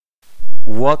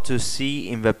What to see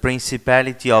in the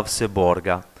Principality of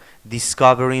Seborga,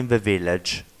 discovering the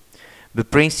village. The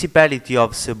Principality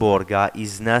of Seborga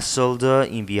is nestled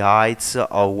in the heights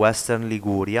of western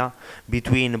Liguria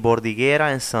between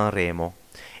Bordighera and Sanremo,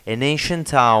 an ancient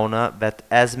town that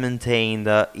has maintained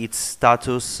its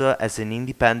status as an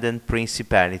independent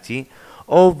principality,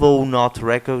 although not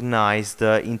recognized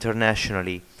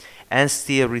internationally, and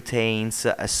still retains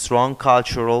a strong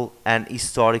cultural and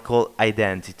historical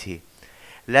identity.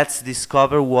 Let's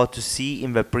discover what to see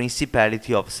in the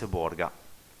Principality of Seborga.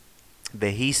 The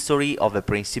history of the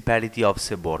Principality of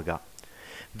Seborga.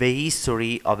 The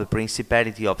history of the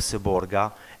Principality of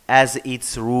Seborga has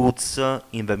its roots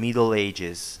in the Middle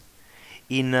Ages.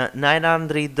 In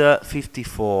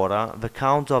 954, the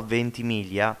Count of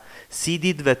Ventimiglia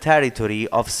ceded the territory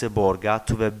of Seborga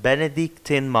to the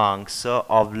Benedictine monks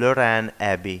of Lorraine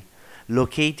Abbey,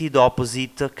 located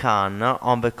opposite Cannes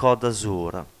on the Côte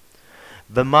d'Azur.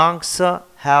 The monks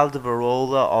held the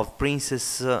role of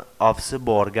princes of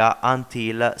Seborga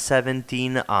until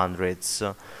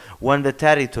 1700s, when the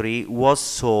territory was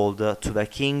sold to the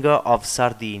King of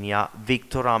Sardinia,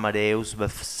 Victor Amadeus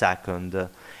II,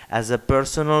 as a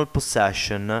personal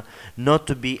possession not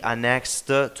to be annexed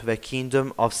to the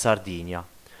Kingdom of Sardinia.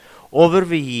 Over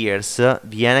the years,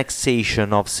 the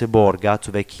annexation of Seborga to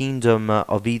the Kingdom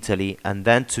of Italy and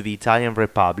then to the Italian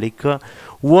Republic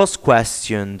was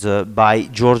questioned by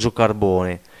Giorgio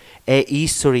Carbone, a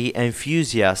history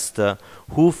enthusiast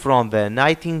who from the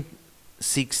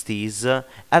 1960s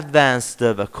advanced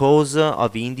the cause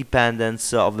of the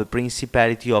independence of the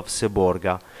Principality of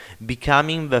Seborga,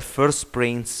 becoming the first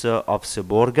prince of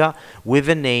Seborga with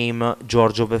the name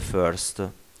Giorgio I.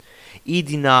 He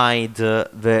denied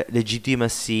the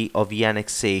legitimacy of the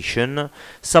annexation,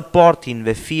 supporting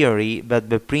the theory that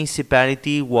the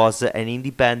principality was an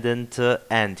independent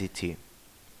entity.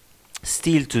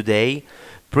 Still today,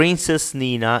 Princess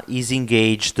Nina is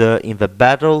engaged in the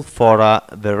battle for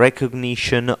the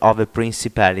recognition of the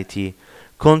principality,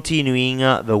 continuing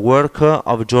the work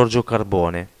of Giorgio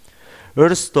Carbone.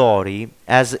 Her story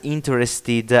has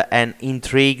interested and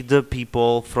intrigued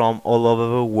people from all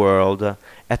over the world,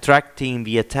 attracting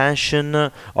the attention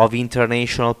of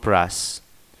international press.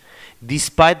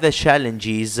 Despite the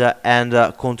challenges and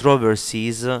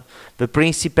controversies, the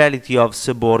Principality of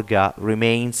Seborga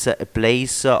remains a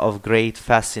place of great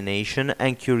fascination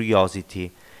and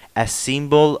curiosity, a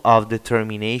symbol of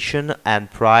determination and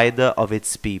pride of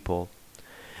its people.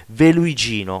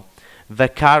 Veluigino, the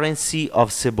currency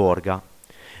of Seborga.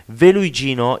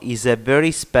 Veluigino is a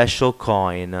very special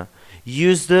coin,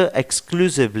 used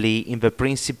exclusively in the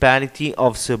Principality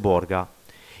of Seborga.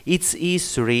 Its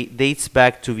history dates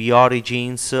back to the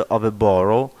origins of a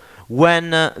borough when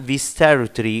this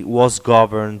territory was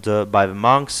governed by the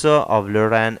monks of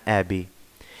Lorraine Abbey.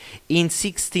 In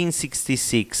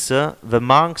 1666, the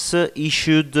monks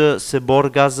issued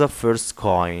Seborga's first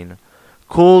coin,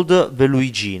 called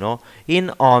Veluigino,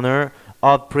 in honor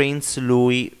of Prince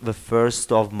Louis I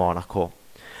of Monaco.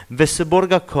 The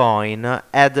Seborga coin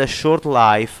had a short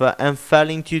life and fell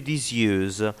into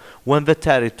disuse when the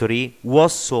territory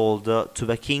was sold to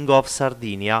the King of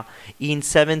Sardinia in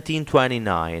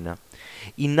 1729.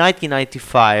 In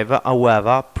 1995,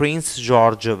 however, Prince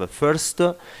George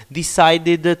I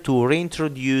decided to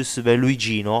reintroduce the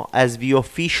Luigino as the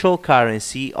official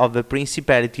currency of the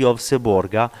Principality of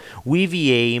Seborga with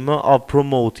the aim of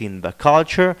promoting the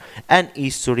culture and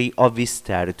history of this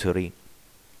territory.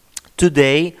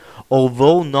 Today,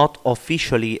 although not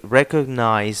officially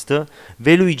recognized,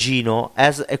 Veluigino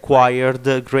has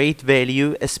acquired great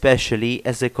value, especially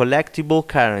as a collectible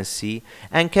currency,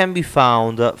 and can be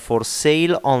found for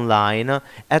sale online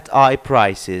at high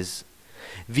prices.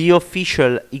 The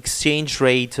official exchange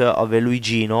rate of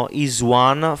Veluigino is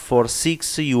 1 for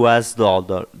 6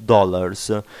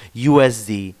 dollars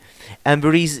USD, and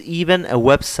there is even a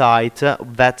website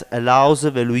that allows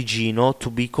Veluigino to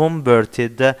be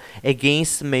converted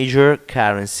against major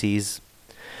currencies.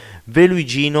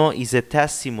 Veluigino is a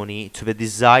testimony to the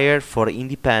desire for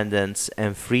independence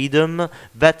and freedom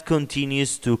that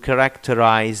continues to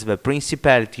characterize the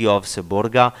Principality of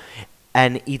Seborga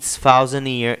and its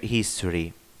thousand-year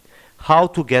history. How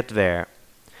to get there?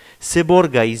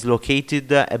 Seborga is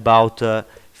located about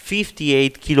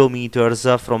 58 kilometers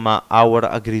from our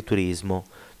agriturismo.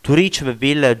 To reach the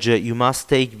village, you must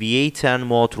take the A10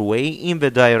 motorway in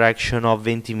the direction of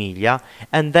Ventimiglia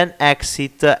and then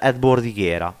exit at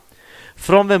Bordighera.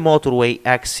 From the motorway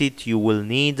exit, you will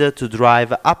need to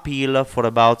drive uphill for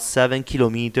about 7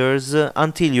 kilometers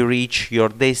until you reach your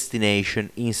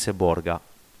destination in Seborga.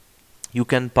 You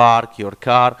can park your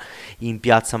car in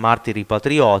Piazza Martiri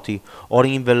Patrioti or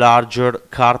in the larger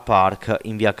car park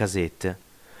in Via Casette.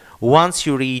 Once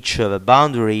you reach the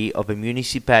boundary of a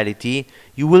municipality,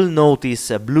 you will notice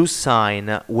a blue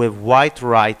sign with white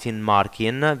writing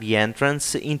marking the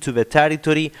entrance into the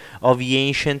territory of the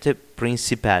ancient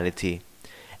principality.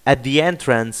 At the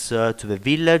entrance to the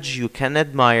village, you can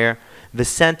admire the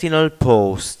sentinel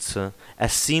posts, a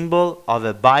symbol of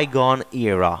a bygone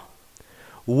era.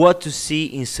 What to see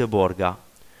in Seborga?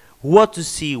 What to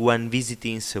see when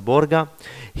visiting Seborga?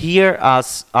 Here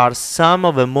are some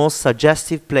of the most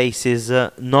suggestive places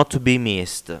not to be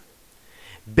missed.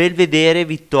 Belvedere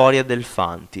Vittoria del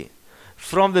Fanti.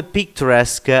 From the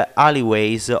picturesque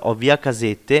alleyways of Via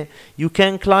Casette, you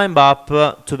can climb up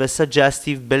to the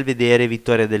suggestive Belvedere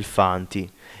Vittoria del Fanti.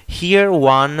 Here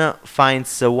one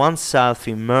finds oneself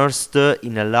immersed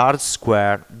in a large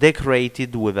square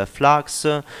decorated with the flags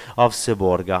of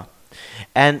Seborga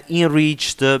and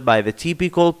enriched by the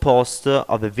typical post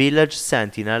of a village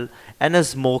sentinel and a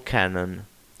small cannon.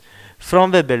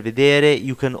 From the Belvedere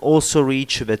you can also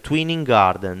reach the Twinning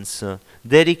Gardens,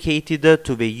 dedicated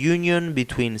to the union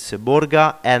between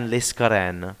Seborga and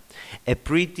l'Escarène, a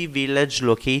pretty village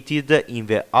located in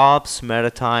the Alps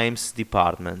Maritimes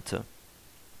department.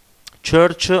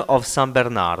 Church of San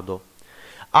Bernardo.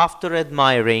 After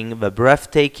admiring the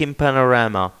breathtaking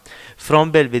panorama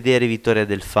from Belvedere Vittoria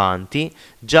del Fanti,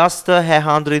 just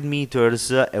 100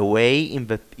 meters away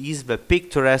is the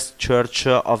picturesque church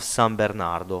of San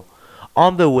Bernardo.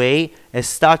 On the way, a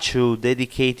statue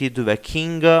dedicated to the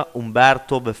King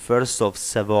Umberto I of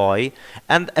Savoy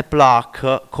and a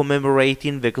plaque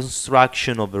commemorating the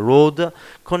construction of a road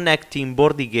connecting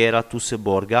Bordighera to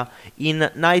Seborga in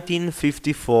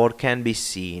 1954 can be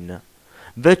seen.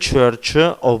 The church,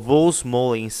 although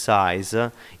small in size,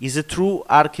 is a true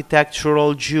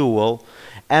architectural jewel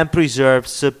and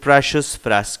preserves precious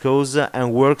frescoes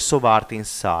and works of art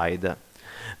inside.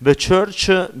 The church,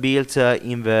 built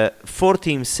in the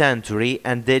 14th century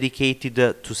and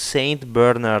dedicated to Saint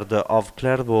Bernard of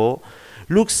Clairvaux,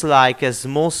 looks like a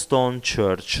small stone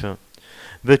church.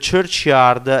 The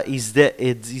churchyard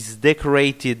is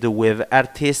decorated with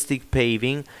artistic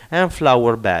paving and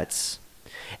flower beds.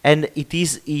 And it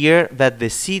is here that the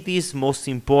city's most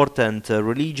important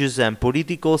religious and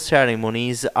political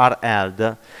ceremonies are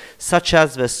held, such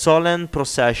as the solemn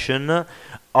procession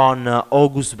on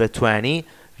August the 20th,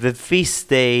 the feast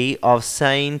day of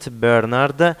Saint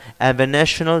Bernard, and the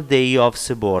National Day of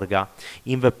Seborga,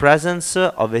 in the presence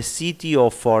of the city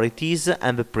authorities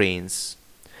and the prince.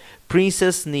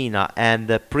 Princess Nina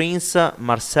and Prince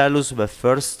Marcellus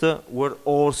I were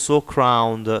also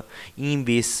crowned in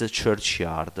this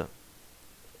churchyard.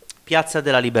 Piazza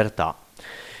della Libertà.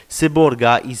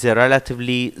 Seborga is a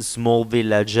relatively small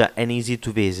village and easy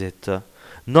to visit.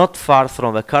 Not far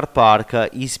from the car park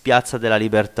is Piazza della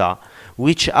Libertà,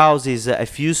 which houses a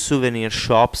few souvenir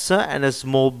shops and a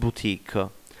small boutique.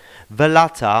 The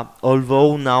latter,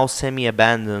 although now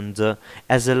semi-abandoned,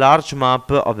 has a large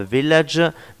map of the village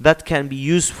that can be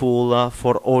useful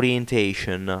for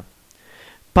orientation.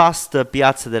 Past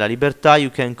Piazza della Libertà you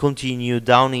can continue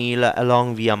downhill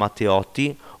along Via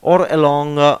Matteotti or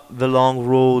along the long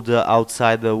road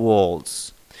outside the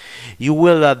walls. You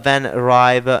will then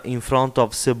arrive in front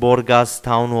of Seborga's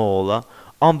town hall,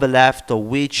 on the left of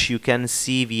which you can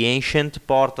see the ancient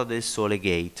Porta del Sole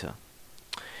gate.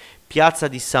 Piazza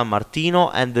di San Martino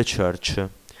and the church.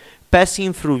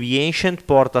 Passing through the ancient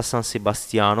Porta San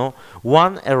Sebastiano,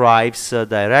 one arrives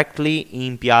directly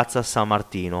in Piazza San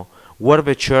Martino, where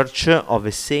the church of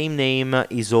the same name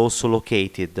is also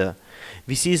located.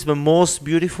 This is the most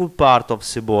beautiful part of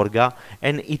Seborga,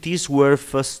 and it is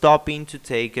worth stopping to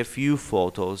take a few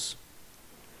photos.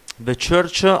 The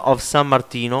Church of San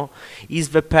Martino is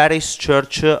the parish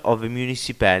church of a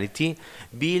municipality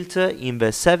built in the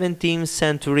 17th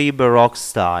century Baroque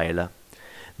style.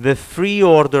 The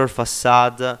three-order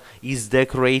facade is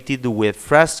decorated with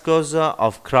frescoes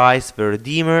of Christ the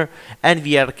Redeemer and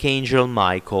the Archangel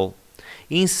Michael.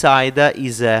 Inside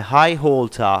is a high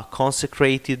altar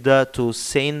consecrated to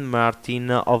Saint Martin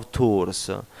of Tours,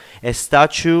 a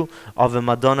statue of a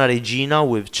Madonna Regina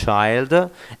with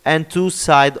child, and two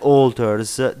side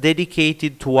altars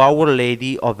dedicated to Our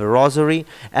Lady of the Rosary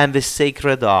and the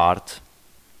Sacred Heart.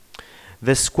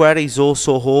 The square is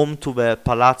also home to the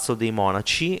Palazzo dei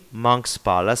Monaci, Monk's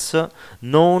Palace,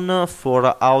 known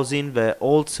for housing the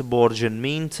old Seborgian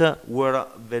mint where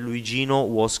the Luigino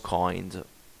was coined.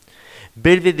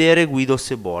 Belvedere Guido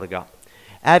Seborga.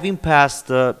 Having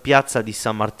passed Piazza di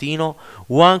San Martino,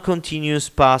 one continues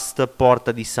past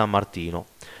Porta di San Martino.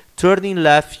 Turning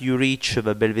left, you reach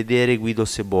the Belvedere Guido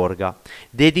Seborga,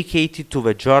 dedicated to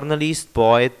the journalist,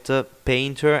 poet,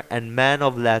 painter, and man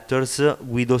of letters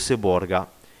Guido Seborga,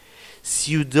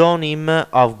 pseudonym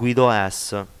of Guido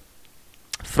S.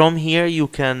 From here you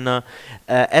can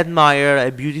admire a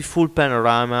beautiful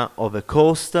panorama of a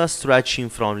coast stretching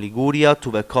from Liguria to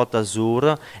the Côte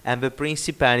d'Azur and the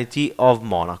Principality of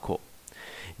Monaco.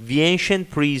 The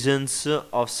ancient prisons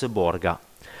of Seborga.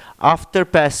 After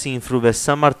passing through the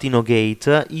San Martino Gate,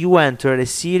 you enter a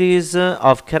series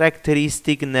of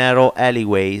characteristic narrow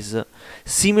alleyways,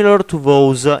 similar to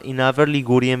those in other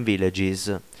Ligurian villages.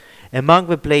 Among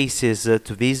the places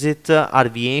to visit are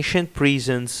the ancient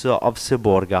prisons of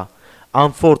Seborga,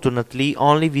 unfortunately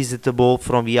only visitable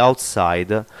from the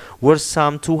outside, where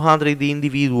some 200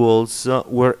 individuals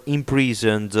were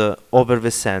imprisoned over the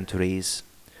centuries.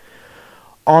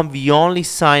 On the only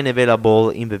sign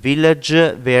available in the village,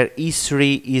 their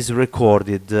history is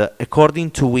recorded,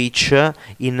 according to which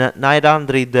in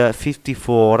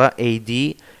 954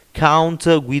 AD, Count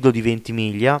Guido di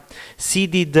Ventimiglia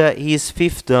ceded his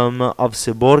fiefdom of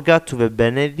Seborga to the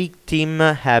Benedictine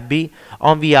abbey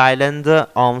on the island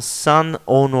of San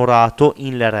Onorato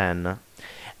in Lorraine.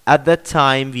 At that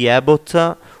time, the abbot,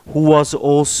 who was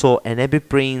also an abbey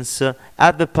prince,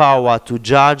 had the power to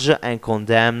judge and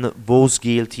condemn those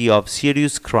guilty of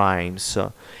serious crimes,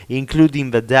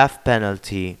 including the death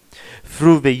penalty,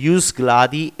 through the jus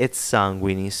gladi et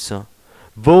sanguinis.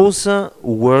 Those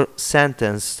who were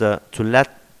sentenced to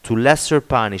lesser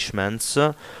punishments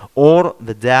or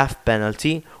the death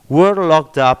penalty were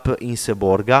locked up in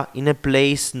Seborga in a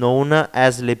place known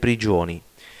as Le Prigioni.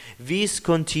 This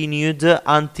continued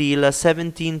until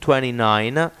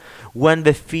 1729, when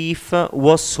the fief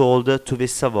was sold to the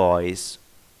Savoys.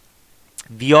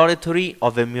 The oratory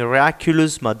of the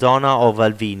miraculous Madonna of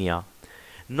Alvinia.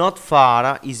 Not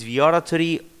far is the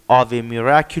oratory of the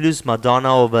miraculous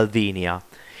Madonna of Alvinia.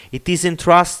 It is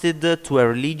entrusted to a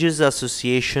religious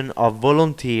association of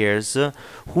volunteers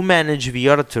who manage the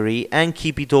oratory and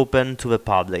keep it open to the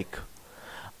public.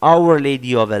 Our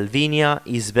Lady of Alvinia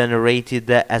is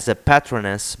venerated as a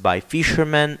patroness by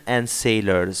fishermen and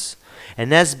sailors,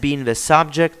 and has been the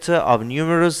subject of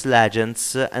numerous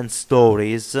legends and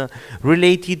stories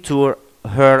related to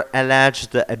her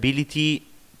alleged ability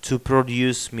to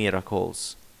produce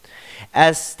miracles.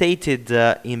 As stated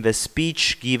in the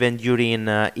speech given during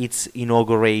its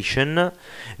inauguration,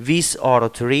 this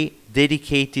oratory,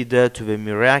 dedicated to the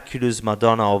miraculous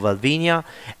Madonna of Alvinia,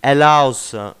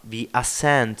 allows the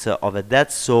ascent of the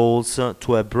dead souls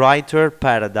to a brighter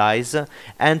paradise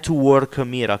and to work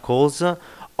miracles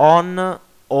on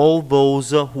all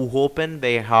those who open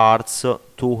their hearts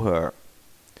to her.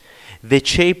 The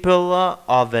Chapel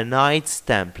of the Knights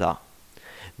Templar.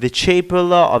 The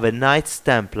Chapel of the Knights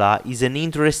Templar is an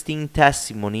interesting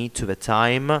testimony to the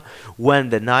time when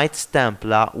the Knights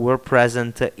Templar were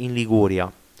present in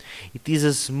Liguria. It is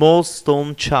a small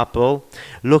stone chapel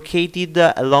located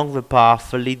along the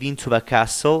path leading to the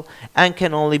castle and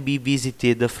can only be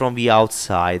visited from the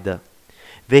outside.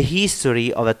 The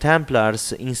history of the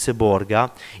Templars in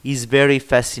Seborga is very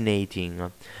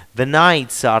fascinating. The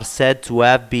Knights are said to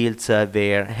have built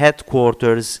their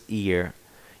headquarters here,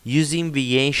 using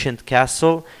the ancient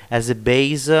castle as a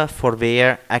base for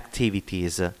their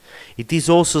activities. It is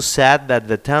also said that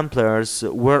the Templars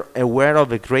were aware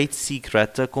of a great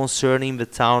secret concerning the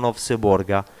town of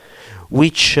Seborga,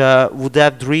 which would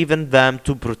have driven them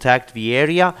to protect the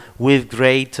area with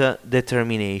great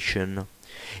determination.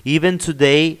 Even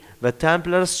today, the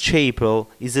Templars' chapel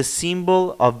is a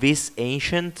symbol of this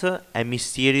ancient and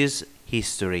mysterious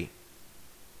history.